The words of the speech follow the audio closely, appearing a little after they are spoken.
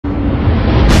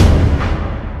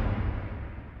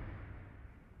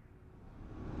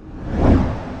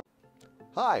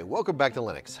Hi, welcome back to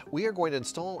Linux. We are going to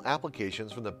install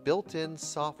applications from the built-in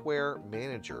software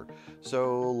manager.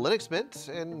 So Linux Mint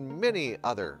and many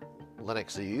other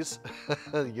Linuxes,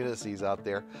 Unices out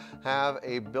there, have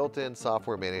a built-in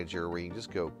software manager where you can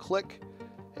just go click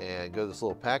and go to this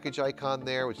little package icon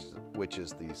there, which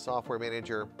is the software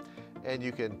manager. And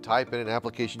you can type in an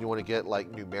application you want to get,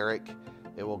 like numeric.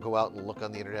 It will go out and look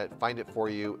on the internet, find it for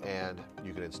you, and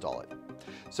you can install it.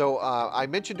 So I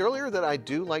mentioned earlier that I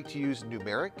do like to use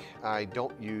numeric. I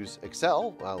don't use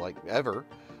Excel, like ever.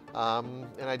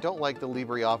 And I don't like the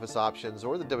LibreOffice options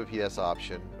or the WPS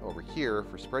option over here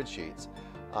for spreadsheets.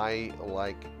 I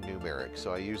like numeric.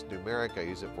 So I use numeric. I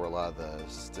use it for a lot of the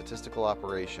statistical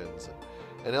operations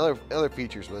and other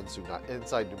features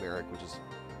inside numeric, which is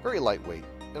very lightweight,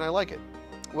 and I like it.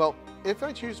 Well, if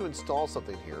I choose to install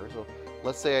something here, so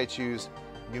let's say I choose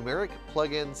Numeric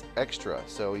Plugins Extra.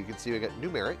 So you can see we got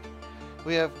Numeric.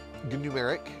 We have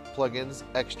Numeric Plugins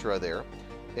Extra there.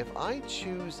 If I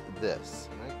choose this,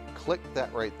 and I click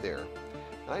that right there,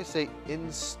 and I say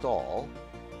Install,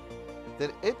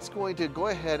 then it's going to go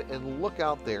ahead and look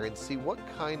out there and see what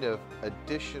kind of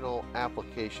additional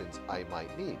applications I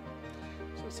might need.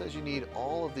 So it says you need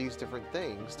all of these different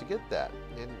things to get that.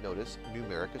 And notice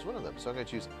Numeric is one of them. So I'm going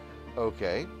to choose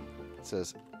OK. It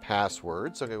says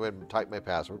password, so I'm going to go ahead and type my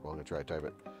password. Well, I'm going to try to type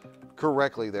it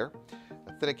correctly there.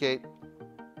 Authenticate.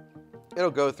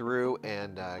 It'll go through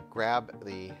and grab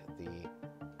the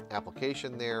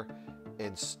application there,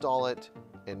 install it,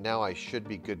 and now I should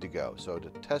be good to go. So to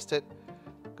test it,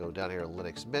 go down here to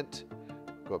Linux Mint,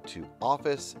 go up to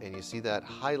Office, and you see that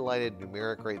highlighted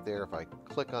numeric right there. If I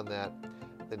click on that,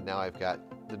 then now I've got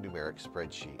the numeric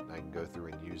spreadsheet. I can go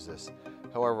through and use this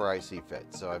however I see fit.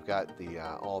 So I've got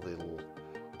all the little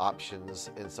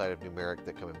options inside of numeric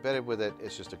that come embedded with it.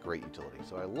 It's just a great utility.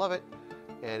 So I love it,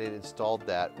 and it installed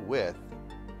that with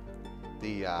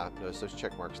the, notice those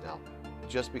check marks now,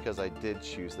 just because I did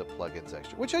choose the plugins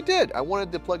extra, which I did. I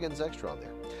wanted the plugins extra on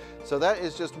there. So that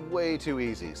is just way too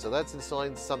easy. So that's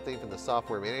installing something from the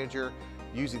software manager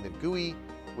using the GUI,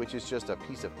 which is just a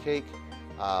piece of cake.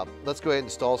 Let's go ahead and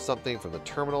install something from the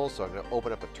terminal. So I'm going to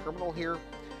open up a terminal here.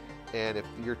 And if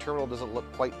your terminal doesn't look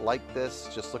quite like this,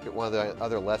 just look at one of the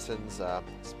other lessons,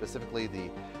 specifically the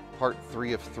part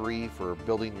 3 of 3 for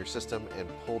building your system, and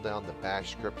pull down the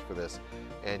bash script for this,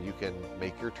 and you can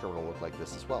make your terminal look like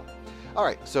this as well. All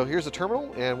right, so here's the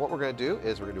terminal, and what we're going to do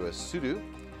is we're going to do a sudo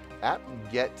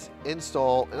apt-get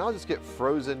install, and I'll just get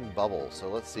frozen bubble. So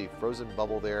let's see, frozen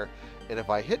bubble there, and if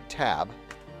I hit tab,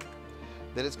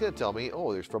 then it's going to tell me,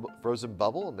 oh, there's frozen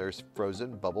bubble and there's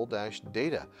frozen bubble dash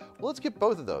data. Well, let's get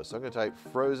both of those. So I'm going to type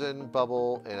frozen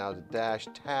bubble and I'll dash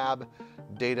tab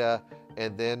data,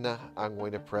 and then I'm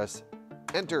going to press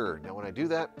enter. Now when I do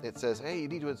that, it says, hey, you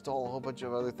need to install a whole bunch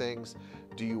of other things.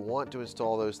 Do you want to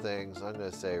install those things? I'm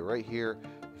going to say right here,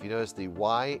 if you notice the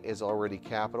Y is already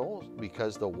capital,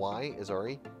 because the Y is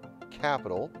already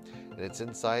capital and it's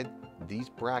inside these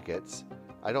brackets,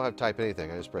 I don't have to type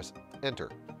anything. I just press enter,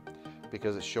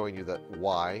 because it's showing you that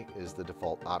Y is the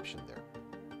default option there.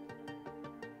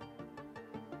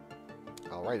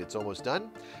 All right, it's almost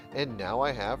done. And now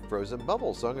I have frozen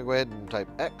bubble. So I'm gonna go ahead and type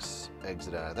X,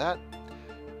 exit out of that,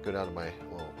 go down to my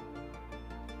little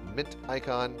Mint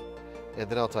icon, and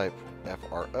then I'll type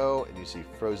FRO, and you see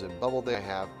frozen bubble there. I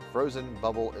have frozen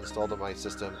bubble installed on my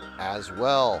system as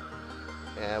well,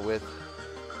 and with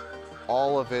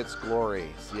all of its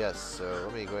glories. Yes, so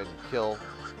let me go ahead and kill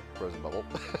frozen bubble,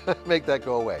 make that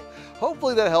go away.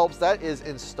 Hopefully that helps. That is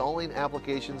installing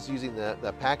applications using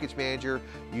the package manager,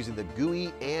 using the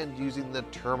GUI, and using the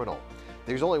terminal.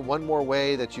 There's only one more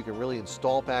way that you can really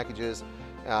install packages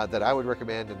that I would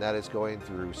recommend, and that is going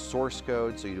through source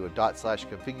code. So you do a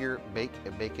 /configure make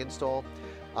and make install.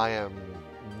 I am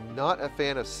not a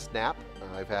fan of snap.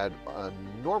 I've had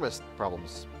enormous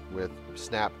problems with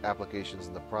snap applications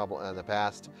in the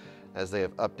past, as they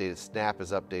have updated. Snap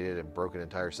has updated and broken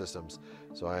entire systems.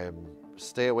 So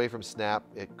stay away from snap.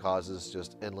 It causes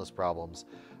just endless problems.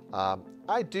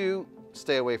 I do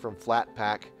stay away from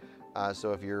Flatpak.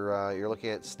 So if you're looking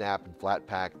at snap and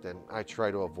Flatpak, then I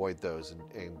try to avoid those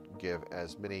and give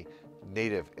as many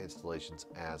native installations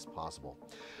as possible.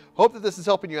 Hope that this is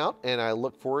helping you out, and I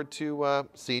look forward to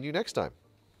seeing you next time.